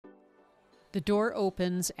The door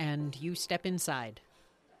opens and you step inside.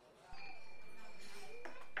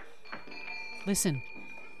 Listen.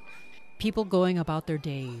 People going about their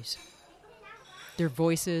days. Their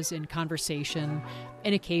voices in conversation,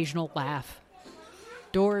 an occasional laugh.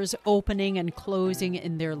 Doors opening and closing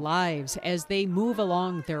in their lives as they move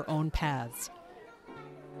along their own paths.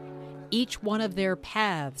 Each one of their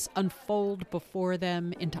paths unfold before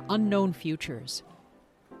them into unknown futures.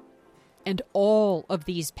 And all of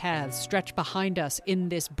these paths stretch behind us in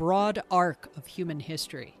this broad arc of human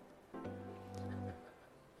history.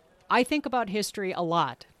 I think about history a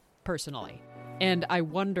lot, personally, and I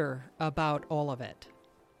wonder about all of it.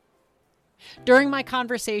 During my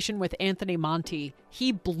conversation with Anthony Monti,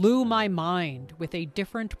 he blew my mind with a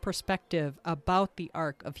different perspective about the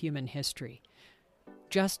arc of human history.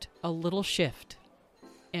 Just a little shift.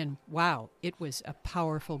 And wow, it was a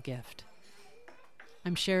powerful gift.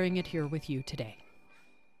 I'm sharing it here with you today.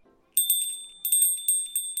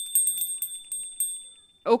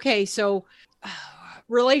 Okay, so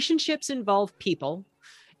relationships involve people.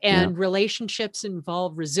 And relationships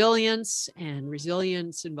involve resilience, and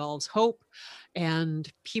resilience involves hope,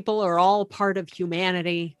 and people are all part of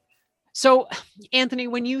humanity. So, Anthony,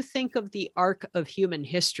 when you think of the arc of human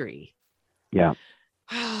history,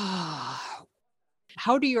 how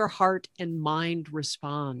do your heart and mind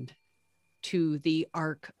respond to the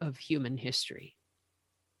arc of human history?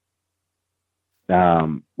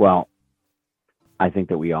 Well, I think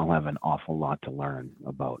that we all have an awful lot to learn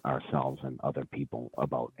about ourselves and other people,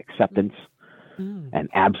 about acceptance and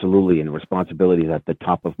absolutely, and responsibility is at the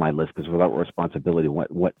top of my list, because without responsibility,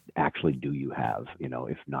 what actually do you have,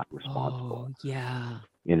 if not responsible? Oh, yeah.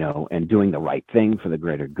 And doing the right thing for the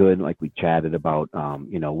greater good, like we chatted about.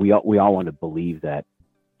 We all want to believe that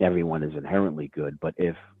everyone is inherently good, but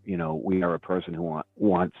if, we are a person who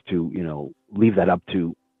wants to, leave that up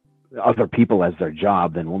to other people as their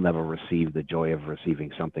job, then we'll never receive the joy of receiving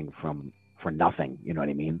something for nothing. You know what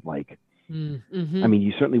I mean? Like, I mean,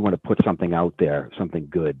 you certainly want to put something out there, something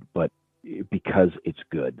good, but because it's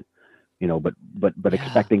good, but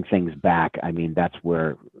expecting things back. I mean, that's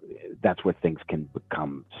where things can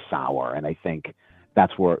become sour. And I think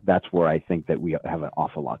that's where I think that we have an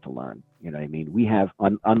awful lot to learn. You know what I mean? We have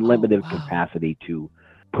unlimited capacity to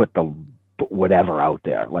put whatever out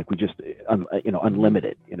there, like we just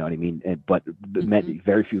unlimited, you know what I mean? But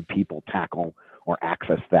very few people tackle or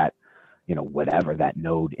access that, whatever, that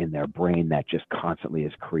node in their brain that just constantly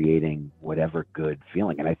is creating whatever good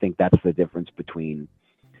feeling. And I think that's the difference between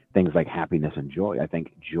things like happiness and joy. I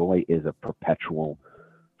think joy is a perpetual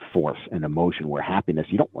force and emotion, where happiness,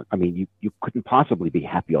 you couldn't possibly be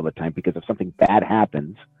happy all the time, because if something bad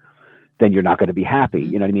happens, then you're not going to be happy.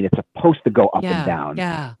 You know what I mean? It's supposed to go up and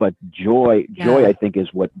down, but joy, I think, is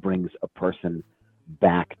what brings a person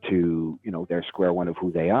back to, their square one of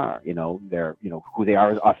who they are, their, who they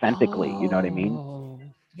are authentically, you know what I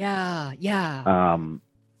mean? Yeah.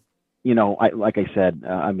 Like I said,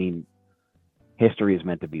 history is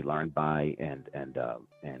meant to be learned by and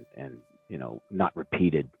not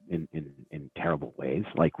repeated in terrible ways,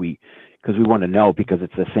 because we want to know, because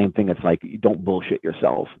it's the same thing. It's like, you don't bullshit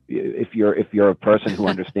yourself. If you're a person who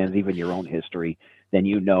understands even your own history, then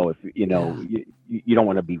you don't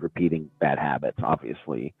want to be repeating bad habits,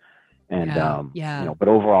 obviously. And but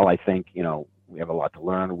overall, I think we have a lot to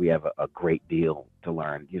learn. We have a great deal to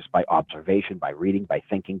learn, just by observation, by reading, by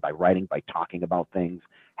thinking, by writing, by talking about things,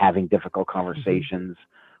 having difficult conversations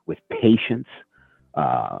with patience,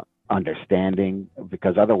 understanding,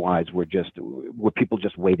 because otherwise we're people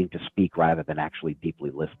just waiting to speak rather than actually deeply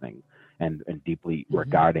listening and deeply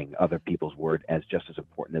regarding other people's word as just as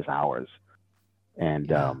important as ours.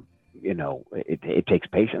 And it takes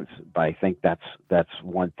patience, but I think that's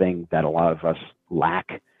one thing that a lot of us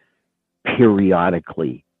lack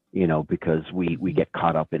periodically, because we get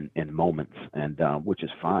caught up in moments, and which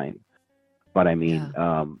is fine. But I mean,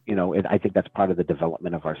 I think that's part of the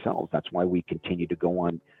development of ourselves. That's why we continue to go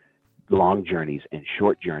on long journeys and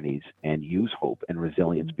short journeys and use hope and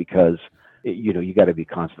resilience, because you got to be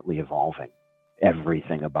constantly evolving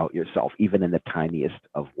everything about yourself, even in the tiniest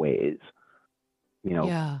of ways.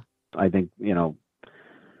 I think,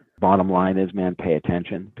 bottom line is, man, pay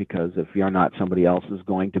attention, because if you're not, somebody else is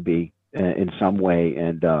going to be in some way,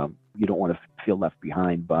 and you don't want to feel left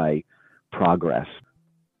behind by progress.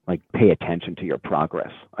 Like, pay attention to your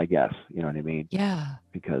progress, I guess. You know what I mean? Yeah.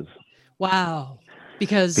 Because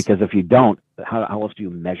Because if you don't, how else do you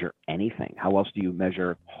measure anything? How else do you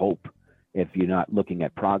measure hope if you're not looking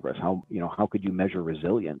at progress? How could you measure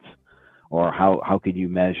resilience, or how could you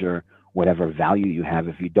measure whatever value you have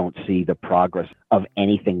if you don't see the progress of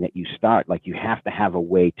anything that you start. Like, you have to have a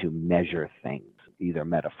way to measure things, either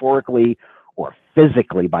metaphorically or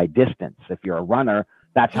physically by distance. If you're a runner,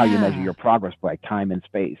 that's how you measure your progress, by time and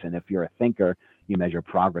space. And if you're a thinker, you measure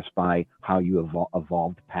progress by how you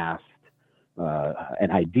evolved past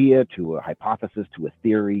an idea to a hypothesis, to a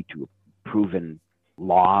theory, to a proven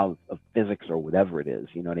law of physics, or whatever it is.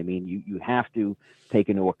 You know what I mean? You have to take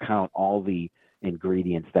into account all the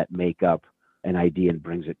ingredients that make up an idea and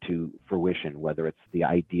brings it to fruition, whether it's the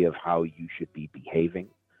idea of how you should be behaving,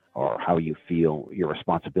 or how you feel your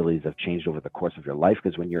responsibilities have changed over the course of your life.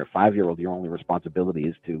 Because when you're a 5-year-old, your only responsibility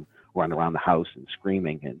is to run around the house and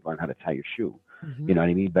screaming and learn how to tie your shoe. You know what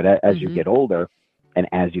I mean? But as you get older, and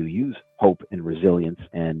as you use hope and resilience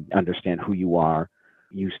and understand who you are,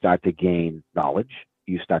 you start to gain knowledge,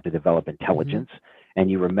 you start to develop intelligence, and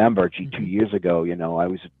you remember, 2 years ago, I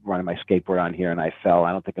was running my skateboard on here and I fell.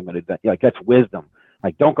 I don't think I'm going to, like, that's wisdom.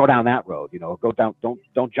 Like, don't go down that road, go down, don't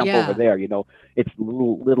jump over there. It's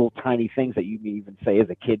little tiny things that you can even say as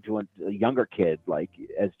a kid to a younger kid, like,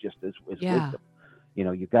 as wisdom.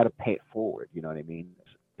 You've got to pay it forward. You know what I mean?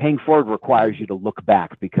 Paying forward requires you to look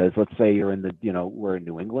back, because let's say you're in we're in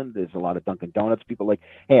New England. There's a lot of Dunkin' Donuts. People are like,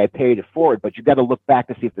 hey, I paid it forward, but you got to look back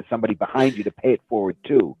to see if there's somebody behind you to pay it forward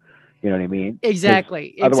too. You know what I mean?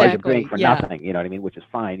 Exactly. Otherwise, you're paying for nothing. You know what I mean? Which is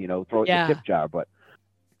fine. Throw it in the tip jar. But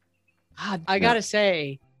I gotta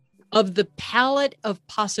say, of the palette of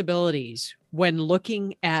possibilities when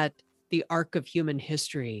looking at the arc of human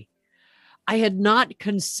history, I had not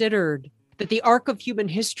considered that the arc of human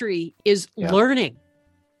history is learning.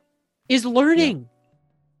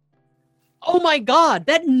 Oh my God,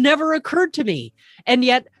 that never occurred to me. And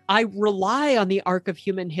yet I rely on the arc of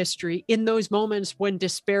human history in those moments when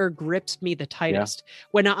despair grips me the tightest.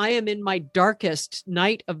 When I am in my darkest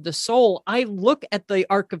night of the soul, I look at the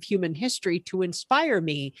arc of human history to inspire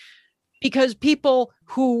me, because people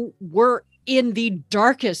who were in the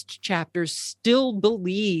darkest chapters still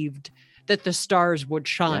believed that the stars would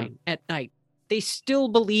shine at night. They still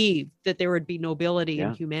believed that there would be nobility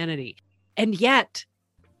in humanity. And yet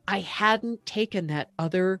I hadn't taken that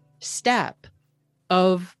other step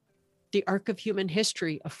of the arc of human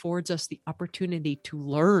history affords us the opportunity to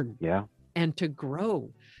learn and to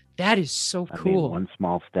grow. That is so cool. One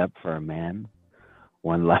small step for a man,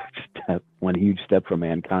 one large step, one huge step for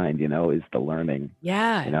mankind, is the learning.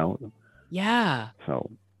 Yeah.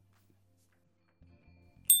 So.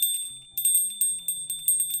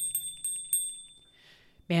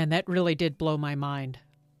 Man, that really did blow my mind.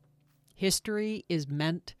 History is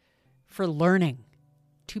meant for learning,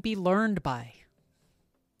 to be learned by.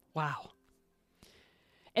 Wow.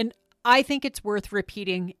 And I think it's worth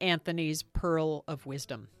repeating Anthony's pearl of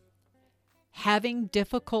wisdom. Having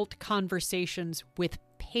difficult conversations with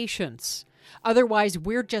patience. Otherwise,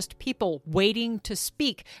 we're just people waiting to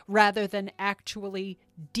speak rather than actually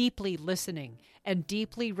deeply listening and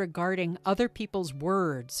deeply regarding other people's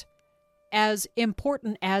words as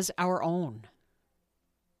important as our own.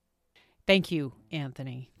 Thank you,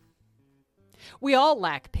 Anthony. We all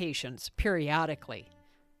lack patience periodically,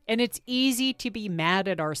 and it's easy to be mad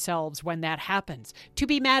at ourselves when that happens, to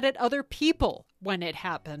be mad at other people when it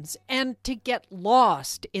happens, and to get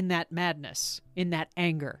lost in that madness, in that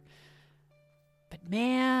anger. But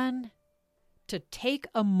man, to take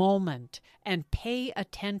a moment and pay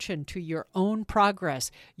attention to your own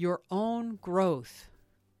progress, your own growth.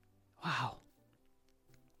 Wow.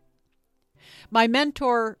 My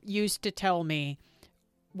mentor used to tell me,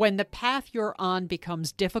 when the path you're on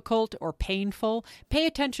becomes difficult or painful, pay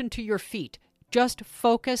attention to your feet. Just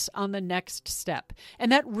focus on the next step.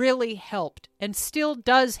 And that really helped and still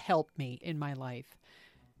does help me in my life.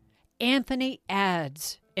 Anthony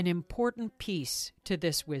adds an important piece to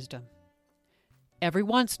this wisdom. Every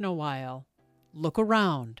once in a while, look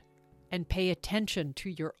around and pay attention to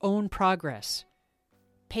your own progress.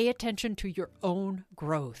 Pay attention to your own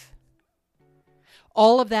growth.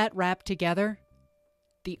 All of that wrapped together,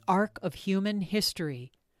 the arc of human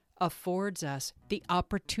history affords us the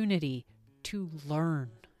opportunity to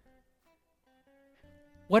learn.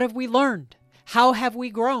 What have we learned? How have we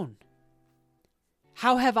grown?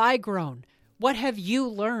 How have I grown? What have you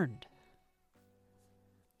learned?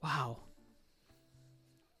 Wow.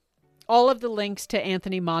 All of the links to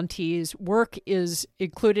Anthony Monte's work is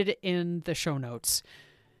included in the show notes.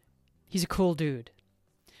 He's a cool dude.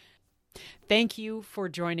 Thank you for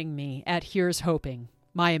joining me at Here's Hoping,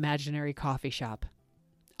 my imaginary coffee shop.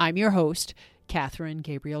 I'm your host, Catherine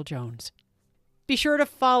Gabriel Jones. Be sure to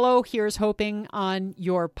follow Here's Hoping on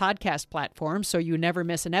your podcast platform so you never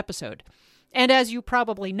miss an episode. And as you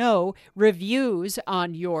probably know, reviews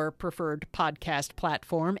on your preferred podcast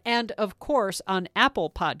platform and, of course, on Apple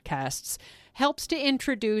Podcasts helps to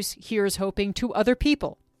introduce Here's Hoping to other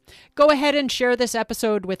people. Go ahead and share this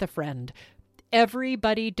episode with a friend.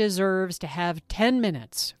 Everybody deserves to have 10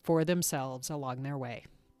 minutes for themselves along their way.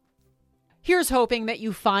 Here's hoping that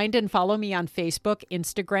you find and follow me on Facebook,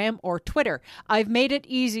 Instagram, or Twitter. I've made it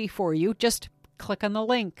easy for you. Just click on the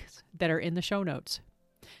links that are in the show notes.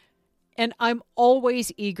 And I'm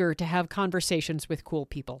always eager to have conversations with cool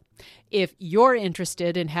people. If you're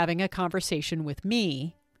interested in having a conversation with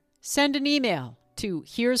me, send an email to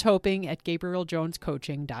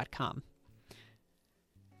here'shoping@GabrielJonesCoaching.com.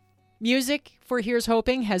 Music for Here's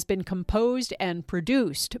Hoping has been composed and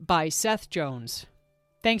produced by Seth Jones.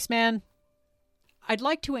 Thanks, man. I'd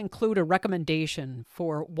like to include a recommendation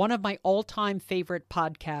for one of my all-time favorite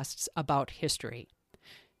podcasts about history.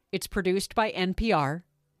 It's produced by NPR.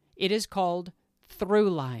 It is called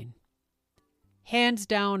Throughline. Hands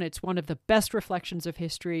down, it's one of the best reflections of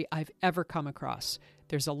history I've ever come across.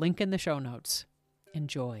 There's a link in the show notes.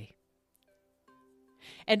 Enjoy.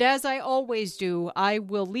 And as I always do, I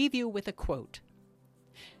will leave you with a quote.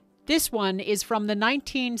 This one is from the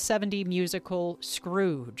 1970 musical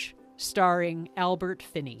Scrooge, starring Albert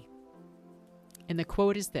Finney. And the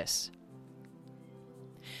quote is this: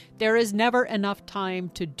 "There is never enough time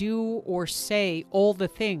to do or say all the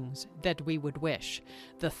things that we would wish.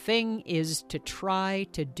 The thing is to try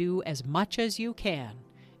to do as much as you can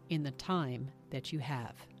in the time that you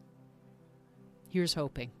have." Here's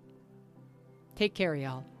hoping. Take care,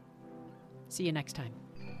 y'all. See you next time.